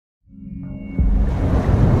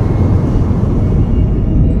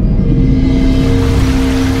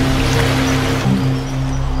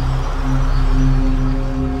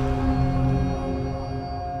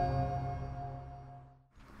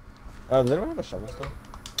Does anyone have a shovel still?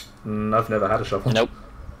 I've never had a shovel. Nope.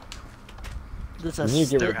 This You need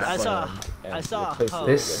to get rid of I saw. sand and I saw. replace it Oh, with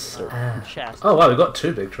This. dirt. chest. Oh wow, we got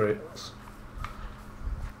 2 big trees.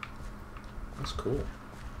 That's cool.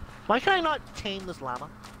 Why can I not tame this llama?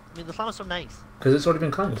 I mean, this llama's so nice. Because it's already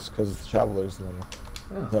been claimed. It's because it's travelers and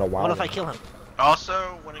Yeah. then a wild. What if I kill him?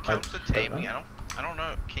 Also, when it comes to don't taming, know. I don't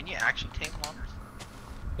know. Can you actually tame llamas?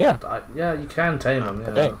 Yeah, Yeah, you can tame them. I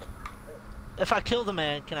Yeah. think. If I kill the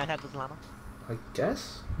man, can I have this llama? I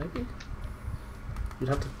guess maybe. You'd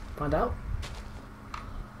have to find out.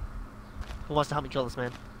 Who wants to help me kill this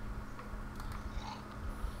man?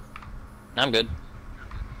 I'm good.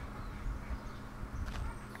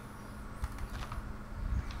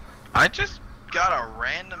 I just got a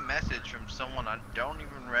random message from someone I don't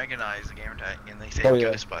even recognize the gamer tag, and they say Oh, yeah.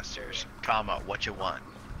 Ghostbusters, comma, what you want.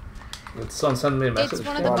 Did someone send me a message? It's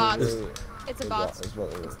one of the bots. Is- It's a bot.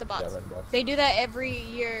 It's the bots. Yeah, red bots. They do that every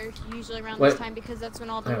year, usually around Wait. this time, because that's when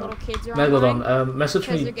all the Hang little on. kids are Megalodon, online. message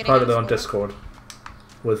because me they're getting privately out on of school. Discord.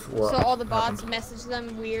 With what? So all the bots happened. message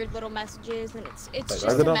them weird little messages, and it's Wait, just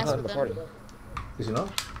why to they don't mess have with the them. party. Is he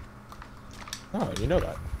not? No, you know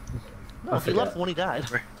that. No, I he forget. left when he died.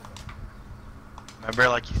 Remember,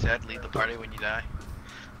 like you said, leave the party when you die.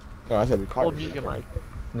 No, I said we caught Or him. mute your mic.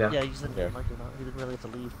 Yeah. Yeah, you said Yeah. mute your mic or not. He didn't really have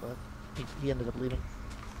to leave, but he ended up leaving.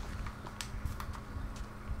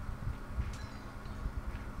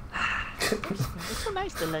 It's so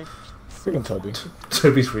nice to like. Freaking Toby.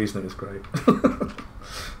 Toby's reasoning is great.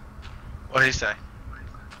 What did he say?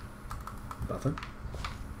 Nothing.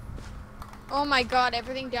 Oh my god,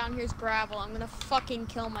 everything down here is gravel. I'm gonna fucking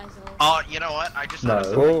kill myself. Oh, you know what? I just thought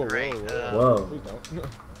of No. something great. Whoa. Please don't.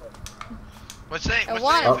 What's saying? I What's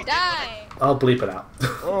wanna saying? die! I'll bleep it out.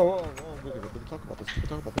 Oh, we can talk about this. We can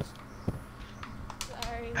talk about this.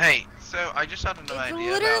 Sorry. Hey, so I just had an It's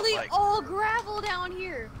idea literally about, like, all gravel down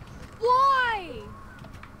here. Why?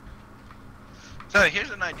 so here's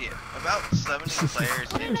an idea. About 70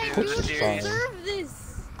 players What did I into do the to series. deserve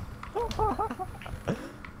this?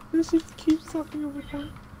 This just keeps talking over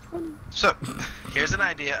time. Funny. So, here's an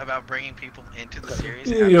idea about bringing people into the series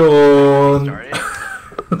Yawn. after it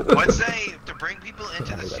started. Let's say to bring people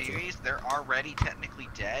into the series, they're already technically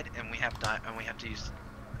dead, and we have to use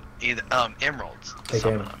either emeralds to Hey,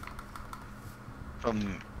 summon gamer. them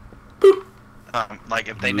from like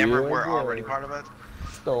if they never were already part of it.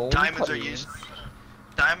 Stone Diamonds are cuttings. used.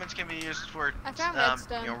 Diamonds can be used for I found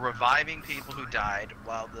redstone. you know, reviving people who died,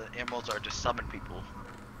 while the emeralds are to summon people.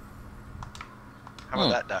 How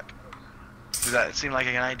about that, Duck? Does that seem like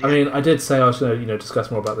an idea? I mean, I did say I was going to, discuss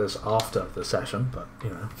more about this after the session, but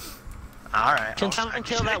all right. Can someone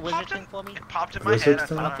kill that wizard thing for me? It popped in my Wizard head.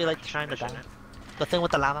 thing? I don't feel like trying to die. The thing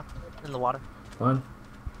with the lava in the water. fine.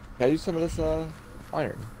 Can I use some of this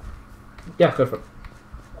iron? Yeah, go for it.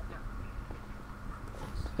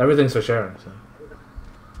 Everything's for sharing. So.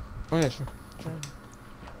 Oh yeah, sure.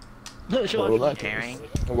 No, sure. Well, that's Caring.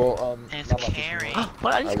 Well, It's not much as caring. well.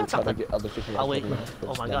 What? I I just would got try to something. get other chicken. Oh, wait. wings, but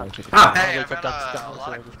Oh my not God. many chicken Ah! wings. Hey, I'll I've wake got up, a Scott, lot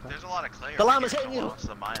so of, there's a lot of clay. The over llama's here. hitting No one you. wants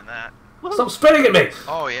to mine that. Stop spitting at me!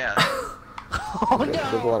 Oh yeah. Oh There's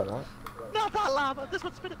a no! lot of what? Not that lava. This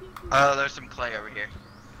one's spinning me. There's some clay over here.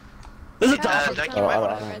 There's a Yeah, dolphin. Duck, it's you not might all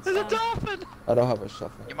wanna- about There's a redstone. dolphin. I don't have a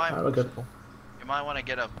shovel. You might, Alright, we're good. you might want to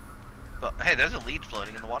get a. But hey, there's a lead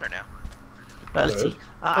floating in the water now. Let's There see. is.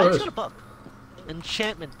 I There just is. got a book.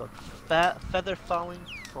 Enchantment book. Feather falling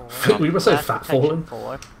 4. We were saying Fast fat protection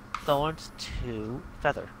falling. 4. Thorns 2.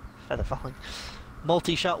 Feather falling.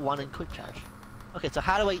 Multi-shot 1 and quick charge. Okay, so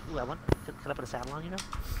how do I... Ooh, can I put a saddle on, you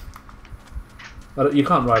know? You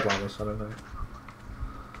can't ride llamas, I don't think.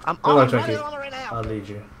 I'm Don't worry, on Twinkie. it right now. I'll lead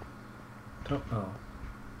you. Oh,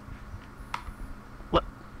 What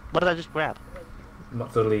did I just grab?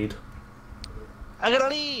 not the lead. I got a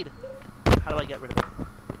lead! How do I get rid of it?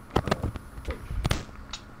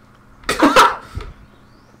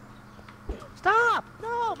 Stop!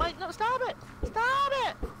 No, Mike, no, stop it! Stop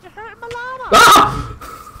it! You're hurting my llama! Ah!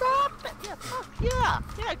 Stop it! Yeah, fuck yeah!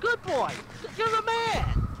 Yeah, good boy! You're a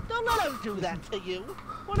man! Don't let him do that to you!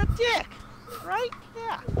 What a dick! Right?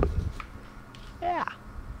 Yeah. Yeah.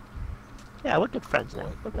 Yeah, we're good friends now.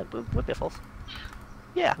 We're biffles.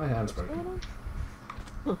 Yeah. My hand's broken.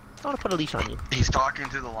 I want to put a leash on you. He's talking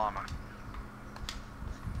to the llama.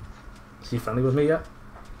 Is he friendly with me yet?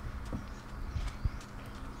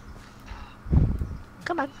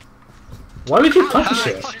 Come on. Why would you Ow, punch ow,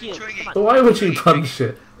 it? fuck you. Twiggy. Come on. Why would you punch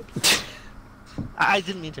it? I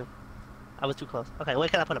didn't mean to. I was too close. Okay, where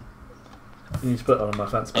can I put him? You need to put it on my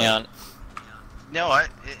fence. Hang on. No,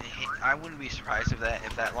 I wouldn't be surprised if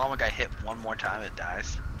that llama guy hit one more time, it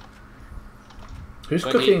dies. Who's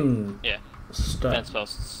Twinkie. cooking Yeah. stone? Fence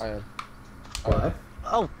posts. I am. Why?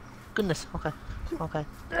 Oh, goodness. Okay. Okay.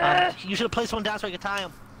 You should have placed one down so I could tie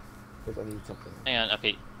him. Because I need something. Hang on,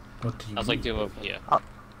 okay. What do you I was like, need? do over here. Hold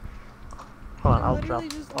on, I'm I'll literally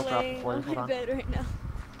drop. just I'll drop laying for you. on Hold my on. bed right now.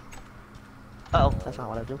 Oh, that's not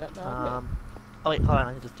what I do. Oh wait, hold on.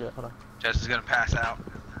 I can just do it. Hold on. Jess is gonna pass out.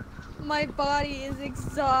 My body is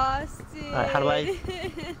exhausted. Alright, how do I-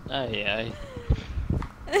 Oh yeah.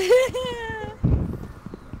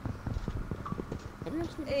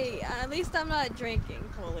 Hey, at least I'm not drinking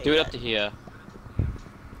fully. Do it up to here.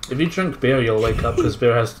 If you drink beer, you'll wake up because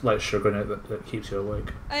beer has like sugar in it that keeps you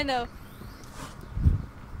awake. I know.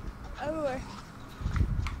 Oh,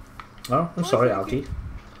 Oh, I'm sorry, Alki.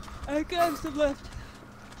 I got some left.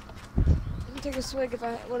 Let me take a swig if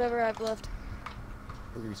whatever I've left.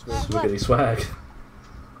 Swiggity swag.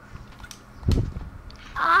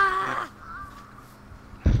 Ah!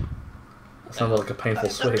 That sounded like a painful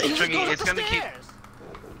swig. It's gonna keep.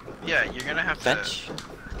 Yeah, you're gonna have to. Bench.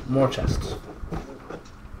 More chests.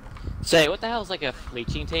 Say, what the hell is like a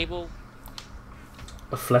fletching table?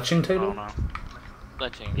 A fletching I table? don't know.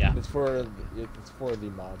 Fletching, yeah. It's for the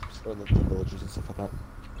mobs or the villagers and stuff like that.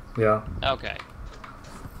 Yeah. Okay.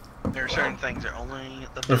 There are certain things that only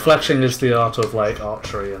the. And fletching is the art of like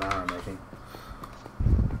archery and arrow making.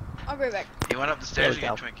 I'll be right back. He went up the stairs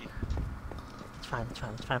There we again, go. Twinkie. It's fine. It's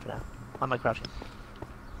fine. It's fine for now. Why am I crouching?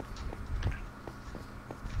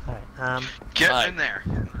 Alright. Get Right. in there.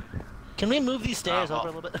 Can we move these stairs well. over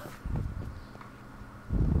a little bit?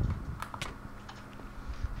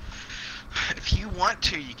 If you want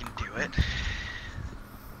to, you can do it.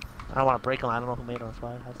 I don't want to break them. I don't know who made them. That's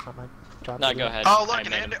why that's not my job. No, to do. go ahead. Oh, look, I an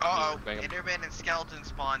made ender. him- Oh, bring him. Enderman and skeleton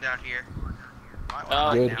spawned out here. Might Oh,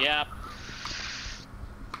 want Good. now. yeah.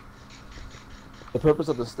 The purpose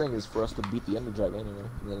of this thing is for us to beat the Ender Dragon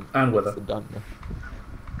anyway. And with it's it. done.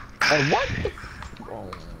 And what?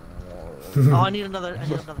 Oh, I need another. I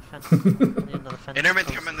need another fence. I need another fence. Enderman's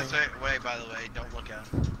post coming this thing. way, by the way. Don't look at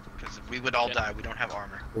him. Because we would all Shit. die. We don't have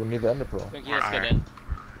armor. We need the Ender Pearl. Twinkie, let's get in.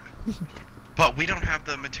 But we don't have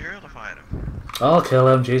the material to fight him. I'll kill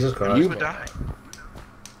him, Jesus Christ. You would die.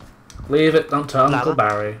 Leave it, don't tell Lava? Uncle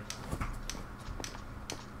Barry.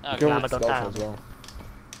 Oh, Kill Llama the don't skeleton die. as well.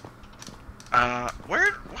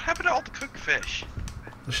 What happened to all the cooked fish?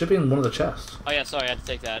 It should be in one of the chests. oh yeah, sorry, I had to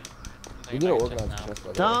take that. We need to organize the chest, by the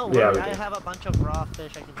way. Don't Yeah, worry. we I do. have a bunch of raw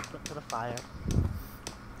fish. I can just put to the fire.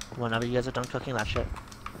 Whenever you guys are done cooking that shit.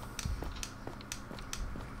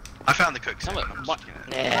 I found the cooked Some of- salmon. I'm what- just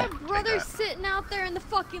gonna Yeah. My brother's sitting out there in the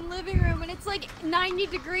fucking living room and it's like 90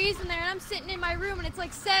 degrees in there and I'm sitting in my room and it's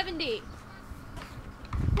like 70.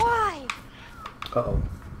 Why? Uh-oh.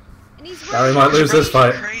 And he's Barry wearing might lose this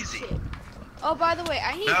fight. Crazy. shit. Oh, by the way,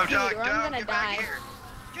 I need No, food Doug, or I'm Doug, gonna get back die. here.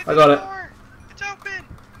 Get I to got the it. door. It's open.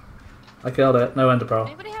 I killed it. No Ender Pearl.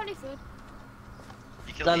 Anybody have any food?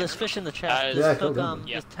 You killed No, the there's Enderman? fish in the chest. Yeah, There's, cool, yeah.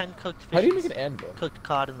 there's 10 cooked fish. How do you make an anvil? Cooked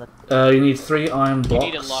cod in the. You need 3 iron You blocks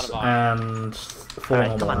need a lot of iron. and 4 Alright,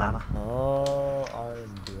 come normal on, iron. Lama. Oh,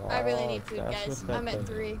 iron block. I really need food, That's guys. what I'm that at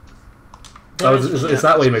thing 3. Oh, is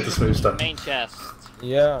that where you make the smooth stone? Main chest.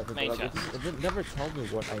 Yeah, 'cause, Main like, chest. it never tells me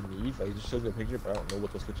what I need. Like, it just shows me a picture, but I don't know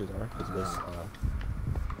what those pictures are. Because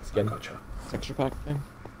this skin Gotcha. texture pack thing.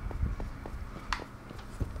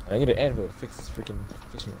 I need an anvil to fix this freaking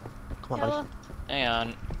fishing rod. Come on, Hello? buddy. Hang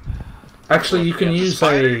on. Actually, you can Yeah. use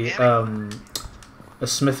Spider, a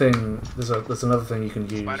smithing. There's another thing you can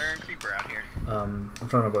use. Spider and creeper out here. I'm trying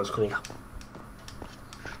to remember what it's called.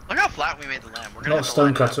 Look how flat we made the land. We're gonna Not a have to stone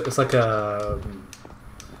line it up. cutter. It's like a.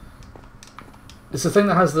 It's the thing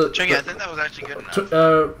that has the. Chuggy, I think that was actually good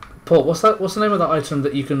enough. Paul, what's that? What's the name of that item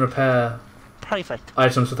that you can repair Perfect.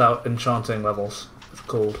 items without enchanting levels? It's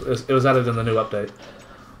called. It was added in the new update.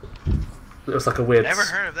 It was like a weird. Never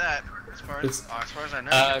heard of that. As far as I know,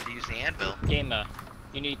 you have to use the anvil. Gamer.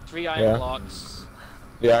 You need 3 iron Yeah. blocks,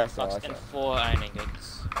 Yeah, I saw. and 4 iron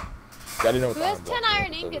ingots. I didn't know what Who the has iron 10 block iron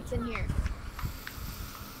was, ingots in here?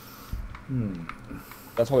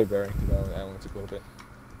 That's probably bearing. I only took a little bit.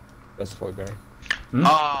 That's probably bearing. Hmm?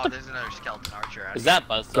 Oh, there's another skeleton archer out Is here. that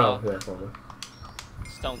Oh, buzzsaw? yeah, probably.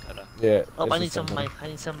 Stone cutter. Yeah. Oh, it's I need just some of something. my. I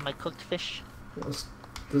need some of my cooked fish.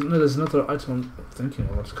 There's another item I'm thinking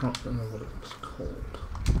of. I just can't remember what it's called.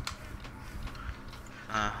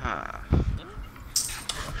 Uh-huh.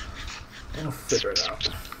 I'll figure it out.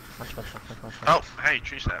 Much. Oh, hey,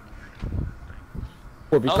 tree sap.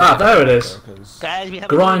 Or be Oh, Ah, there it is. Because Guys, we have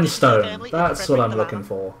Grindstone. That's what I'm looking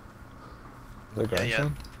for. the Yeah, yeah.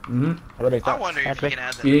 grindstone? hmm How do I make I that? wonder if you Patrick, can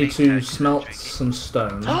add that. You need main to tag smelt that, Twinkie. some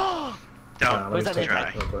stone. Don't. Let Where's me that take name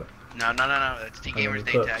that real quick. No. That's T-Gamer's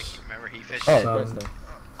then name put- tag. Remember, he fished Oh, it. Um, grindstone.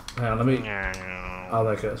 Hang on, let me. I'll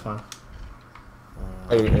make it. It's fine.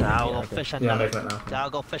 Oh, you're here. I'll Yeah, go okay. fish Yeah, I'm another. making it now. I'll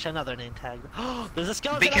go fish another name tag. There's a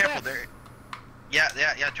skeleton. Be up careful, there. there.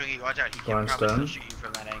 Yeah, Twinkie, watch out. He can probably Grindstone. still shoot you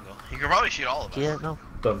from that angle. He can probably shoot all of us. Yeah, no.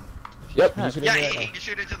 Done. Yep, you should Yeah, have he can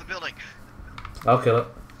shoot into the building. I'll kill it.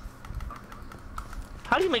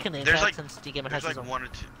 How do you make a name There's tag like- since D-Gamer There's has his like own? one or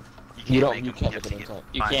two. You don't. make You them, can't have make to it in get time.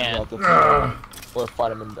 You mine. can't. You have to or fight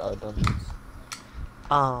them in dungeons.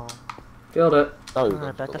 Oh, Killed it. Oh,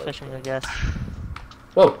 you back to fishing, I guess.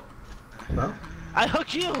 Whoa. No. I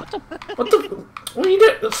hooked you. What the? What are you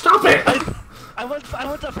doing? Stop it! I went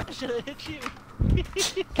to fish and I hit you.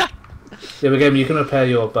 Yeah, but game, you can repair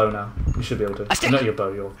your bow now. You should be able to. I stick- Not your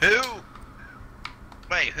bow, your. Who?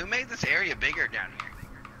 Wait, who made this area bigger down here?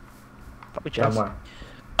 Probably Down just. where?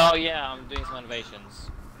 Oh yeah, I'm doing some innovations.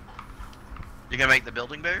 You gonna make the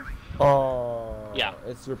building bigger? Oh. Yeah.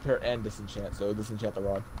 It's repair and disenchant. So disenchant the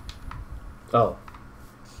rod. Oh.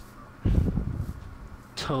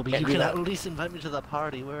 Toby, Can't you do can that. at least invite me to the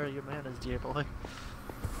party. Where are your manners, dear boy?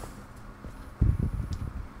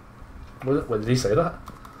 What did he say that?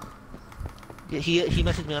 Yeah, he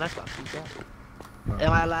messaged me on Xbox. He's there.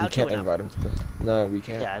 Am I allowed We to? can't or no? invite him to this. No, we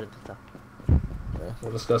can't. Yeah, I didn't think so.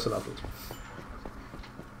 We'll discuss it afterwards.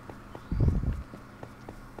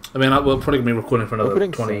 I mean, we'll probably be recording for another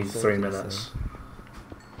putting 23 sensors minutes.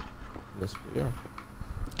 Yes, yeah.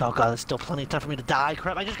 Oh god, there's still plenty of time for me to die.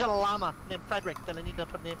 Crap, I just got a llama named Frederick that I need to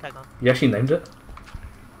put a name tag on. You actually named it?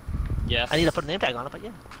 Yes. I need to put a name tag on it, but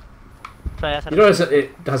yeah. So I asked You realize that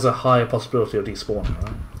it has a higher possibility of despawning,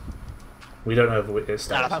 right? We don't know if it Now,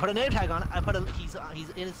 stays. if I put a name tag on it, he's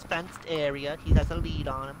in his fenced area. He has a lead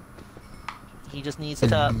on him. He just needs to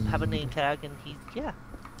have a name tag, and yeah.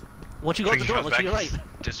 Once you go out the Twinkie door, comes look to back, your right.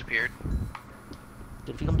 Disappeared.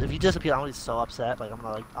 If you disappear, I'm gonna be so upset. Like I'm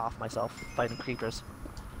gonna like off myself fighting creepers.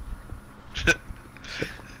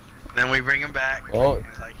 Then we bring him back. Oh,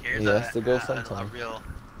 It's like, here's he has to go a sometime. real.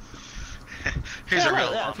 Here's a Yeah,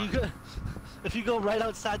 real yeah, llama. if you go right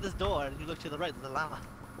outside this door and you look to the right, there's a llama.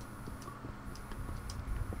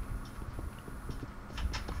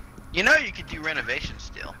 You know you could do renovations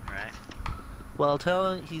still, right? Well,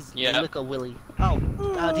 tell him he's Yeah. lick a willy.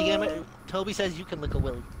 Oh, Toby says you can lick a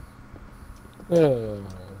willy. Oh.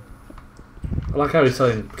 I like how he's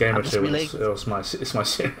telling Gamer I'm just 2 relaying- it's my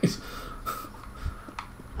series.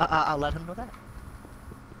 I'll let him know that.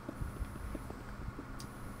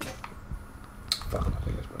 Fuck, I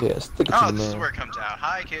think it's better. Yeah, stick it Oh, to this is the where it comes out.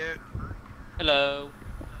 Hi, cute. Hello.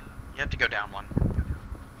 You have to go down one.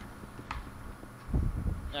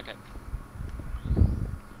 Okay.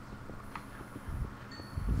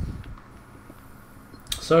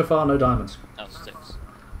 So far, no diamonds. Oh, 6.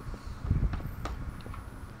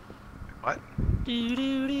 What? Do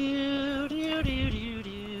do do do do do do.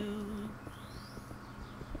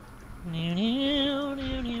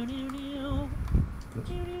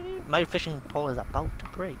 My fishing pole is about to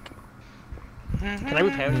break. Can I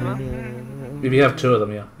repair it tomorrow? If you have 2 of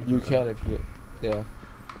them, yeah. You can if you. Yeah.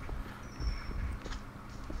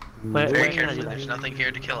 Where Very can I do carefully, that? there's nothing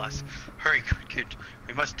here to kill us. Hurry, good.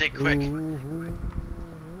 We must dig quick.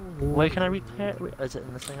 Where can I repair? Is it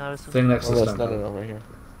in this thing I was? Thing next to Oh, the that's stone. not it over here.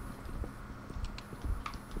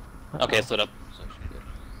 Okay, split up. So it should be good.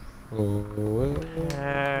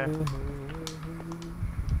 Repair.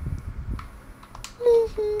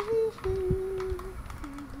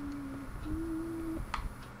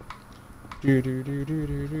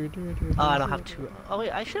 Oh, I don't have 2. Oh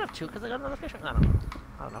wait, I should have 2 because I got another fish. I don't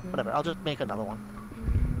know. Whatever. I'll just make another one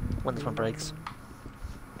when this one breaks.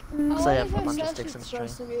 So I have a bunch of sticks and string.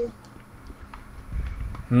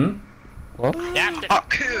 Hmm? What? Oh,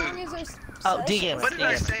 cool. Oh, D-Gamer. What did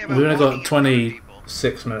I say about We've only walking got in front of people?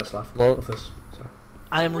 26 minutes left Well- of this. So.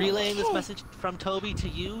 I am relaying this message from Toby to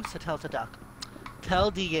you to tell to Duck.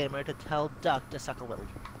 Tell D-Gamer to tell Duck to suck a willy.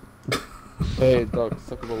 Hey, dog,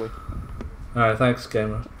 suck a bully. Alright, thanks,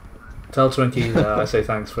 Gamer. Tell Twinkie I say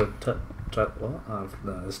thanks for. What? Oh,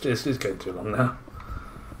 no, it's getting too long now.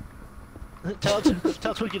 tell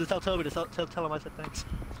Twinkie to tell Toby to tell him I said thanks.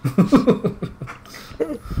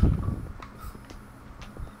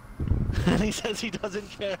 And he says he doesn't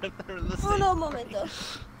care if they're in the same. Uno momento.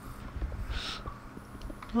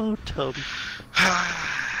 Oh, Toby.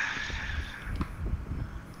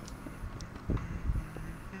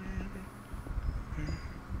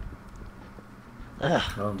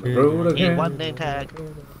 Ugh. On the road Need again. one name tag.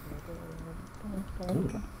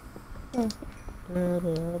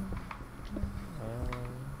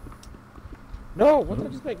 No, what did I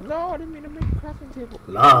just make? No, I didn't mean to make a crafting table.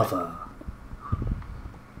 Lava.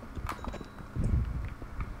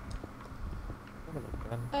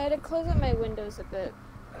 I had to close up my windows a bit.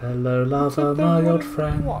 Hello, lava, my old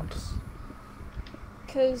friend. What?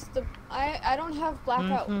 Cause I don't have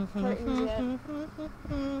blackout curtains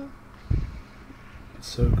yet. It's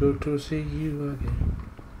so good to see you again.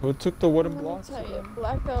 Who took the wooden Let me blocks? tell you,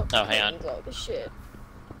 blackout Oh, hang on. curtains are the shit.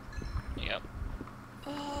 Yep.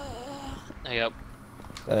 Yep.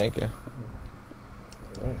 Thank you.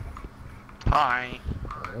 Oh. Hi.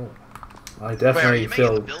 Oh. I Wait, are definitely you making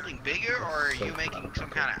the feel. building bigger, or are you making some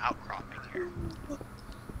kind of outcropping here?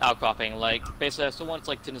 Outcropping, like basically, I still want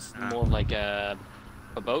like to just more like a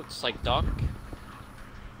boats, like dock.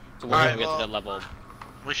 So we're Alright, gonna get well, to that level.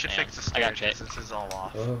 We should Yeah, fix the I got stairs you. since this is all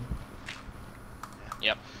off. Oh.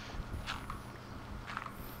 Yep.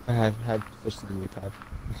 I have had fish to the new pad.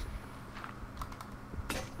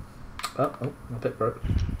 Oh, my bit broke.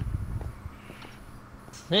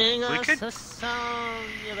 Sing We us could- a song,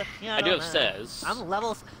 you're the piano I do have man. stairs. I'm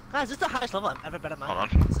level. Guys, this is the highest level I've ever been at my Hold on.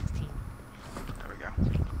 16. There we go.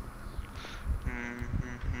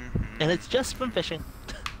 And it's just from fishing.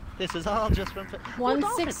 This is all just from fishing.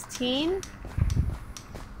 116?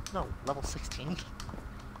 No, level 16.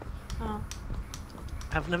 Oh.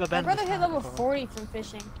 I've never My been. brother this hit high level before. 40 from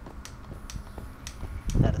fishing.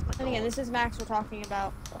 That is my And again, goal. this is Max we're talking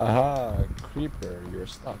about. Aha, creeper, you're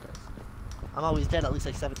stuck. I'm always dead at least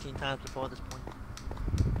like 17 times before this point.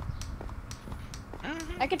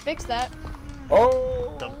 I could fix that.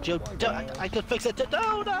 Oh! Don't you? my Don't, gosh. I could fix it.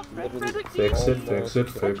 No, no, Literally Fix it, almost fix it,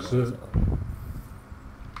 fix killed it. myself.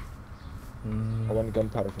 I Mm. want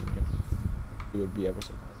gunpowder from you. You would be ever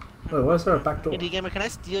so nice. Wait, why is there a back door? Indie Gamer, can I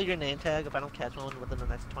steal your name tag if I don't catch one within the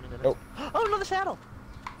next 20 minutes? Nope. Oh, another saddle!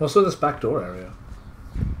 What's with this back door area?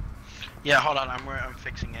 Yeah, hold on. I'm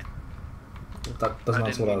fixing it. That doesn't I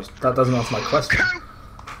answer what didn't I was. That doesn't answer my question. Coop!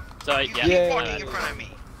 So You yeah. keep Yeah. walking in front of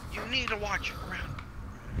me. You need to watch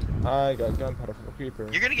around. I got gunpowder from a creeper.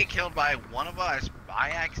 You're gonna get killed by one of us by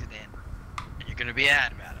accident, and you're gonna be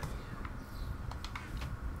mad about it.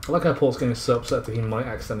 I like how Paul's getting so upset that he might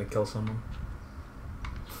accidentally kill someone.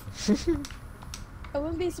 I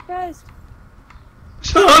wouldn't be surprised.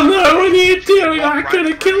 So, Oh no, what are you doing? walk I right could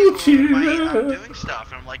in have front of killed me while I'm you! doing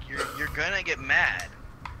stuff, and I'm like, you're gonna get mad.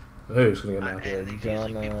 Who's gonna get mad? Yeah, they You're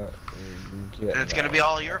usually gonna get And it's gonna be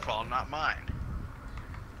all your fault, not mine.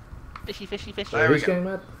 Fishy, fishy, fishy. There we Who's go. getting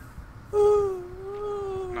mad?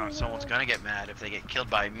 No, someone's gonna get mad if they get killed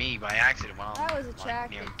by me by accident while I'm That was like,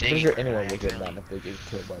 attractive. you know, I'm digging. sure for anyone it will get accidentally. mad if they get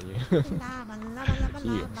killed by you. Oh,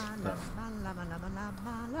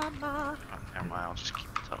 never mind, I'll just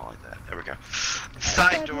keep the tunnel like that. There we go.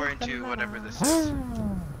 Side door into whatever this is.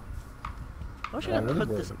 Why should I I really put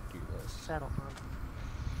would this do this. saddle on?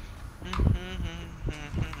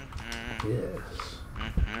 Yes.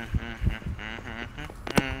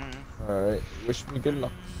 Alright, wish me good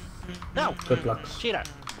luck. No! Good luck. Cheater!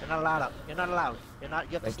 You're not allowed up. You're not allowed. You have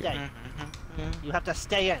to Thank you. stay. You have to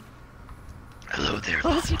stay in. Hello there.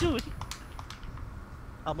 What's he doing?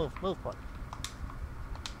 Oh, move, boy.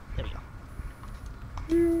 There we go.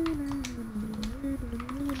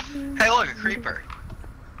 Hey, look, a creeper.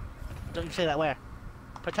 Don't you say that where?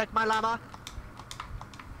 Protect my llama.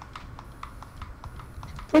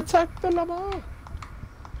 Protect the llama!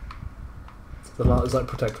 The lot is like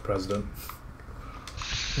protect the president.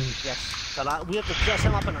 Yes. We have to dress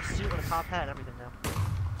him up in a suit and a top hat and everything now.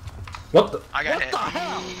 What the? I got What hit. the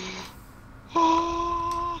hell?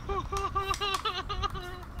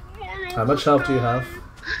 How much health do you have?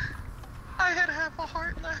 I had half a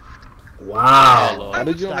heart left. Wow. How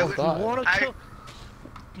did you Guys, almost if you die? wanna I- kill...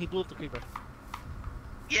 He blew up the creeper.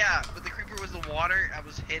 Yeah, but the creeper was the water. I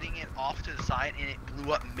was hitting it off to the side, and it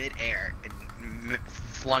blew up mid-air and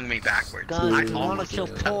flung me backwards. Guys, I if you wanna almost kill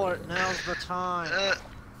died. Port, now's the time.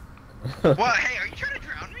 Well, hey, are you trying to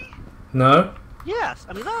drown me? No? Yes,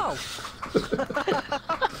 I mean, no.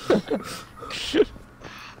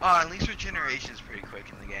 Oh, at least regeneration's pretty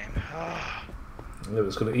quick in the game. It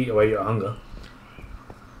was gonna eat away your hunger.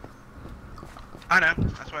 I know.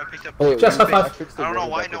 That's why I picked up. Wait, Just one high thing, five. I fixed I don't know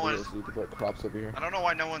water why bucket no here one's- so you can put crops over here. I don't know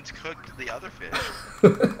why no one's cooked the other fish.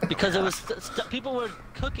 Because it was people were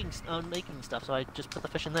cooking, making stuff, so I just put the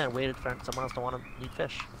fish in there and waited for someone else to want to eat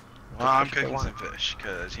fish. Well, I'm Fish if they cooking want. some fish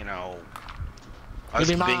because us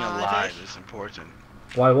You mean being my alive fish? is important.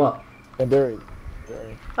 Why what? And Barry,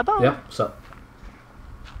 A bone. Yeah, so.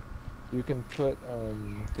 you can put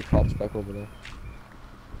the crops back over there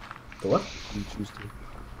The what? if you choose to.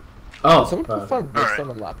 Oh, Someone can find Alright. redstone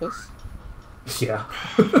and lapis. yeah.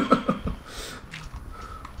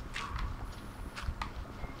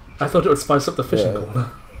 I thought it would spice up the fishing Yeah.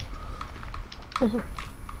 corner.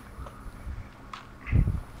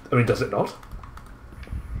 I mean, does it not?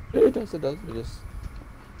 Yeah, it does, it does. It just...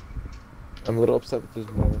 I'm a little upset that there's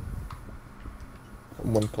more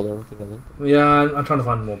one color with another. Yeah, I'm trying to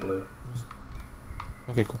find more blue.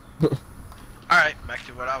 Okay, cool. Alright, back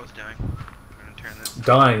to what I was doing. I'm gonna turn this.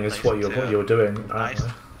 Dying is place what into you're doing, nice.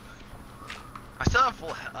 apparently. I still have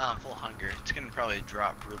full hunger. It's gonna probably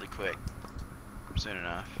drop really quick soon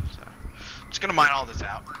enough. So, just gonna mine all this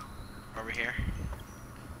out over here.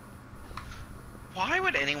 Why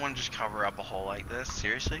would anyone just cover up a hole like this?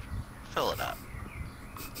 Seriously, fill it up.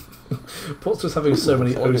 Paul's just having so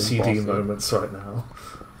many Fucking OCD bossy. moments right now.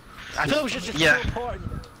 I feel it was just Yeah. so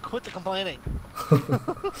important. Quit the complaining.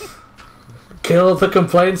 Kill the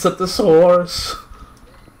complaints at the source.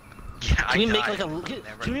 Yeah, Can we make died. like a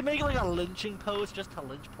can we make like a lynching pose just to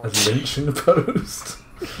lynch A Paul? lynching post.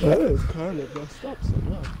 That is kind of messed up, so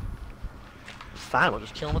yeah. Fine, we'll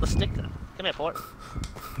just kill him with a stick then. Come here, Port.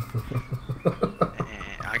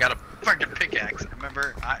 I got a fucking pickaxe.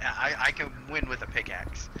 Remember, I can win with a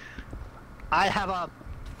pickaxe. I have a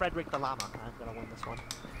Frederick the Llama. I'm gonna win this one.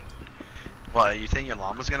 What, you think your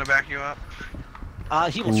llama's gonna back you up?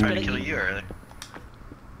 He will He's spit trying to at kill you. you, or?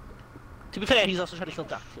 To be fair, he's also trying to kill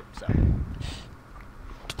Duck too, so.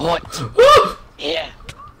 Point. Yeah.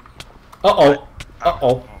 Uh-oh.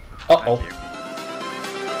 Uh-oh. Uh-oh. Thank you.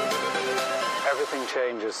 Everything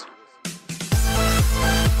changes.